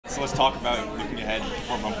So let's talk about looking ahead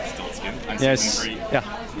for Rumpelstiltskin on season 3.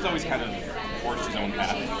 Yeah. He's always kind of forged his own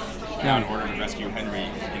path. Now, in order to rescue Henry,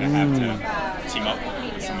 he's going to have to team up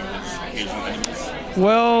with some of his occasional enemies.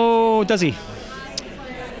 Well, does he?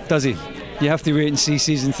 Does he? You have to wait and see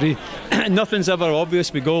season 3. Nothing's ever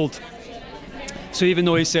obvious with Gold. So even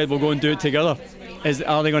though he said we'll go and do it together,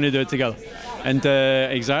 are they going to do it together? And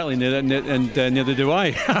exactly, neither do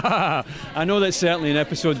I. I know that certainly in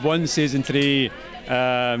episode 1, season 3,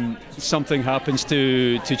 something happens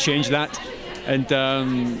to change that, and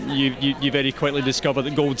you very quickly discover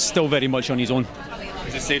that Gold's still very much on his own.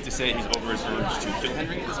 Is it safe to say he's over his urge to kill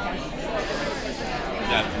Henry at this point? Is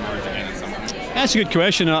that emerge again at some point? That's a good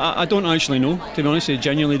question. I don't actually know, to be honest. I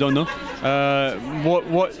genuinely don't know.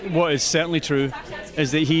 What is certainly true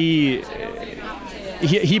is that he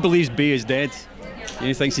believes B is dead.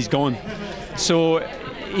 He thinks he's gone. So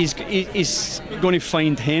he's going to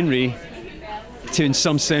find Henry to, in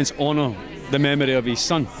some sense, honour the memory of his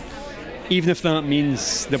son, even if that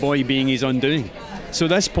means the boy being his undoing. So at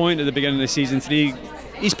this point, at the beginning of season 3,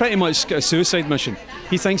 he's pretty much got a suicide mission.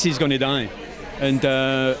 He thinks he's going to die. And,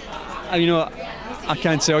 I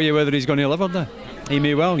can't tell you whether he's going to live or die. He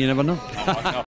may well, you never know.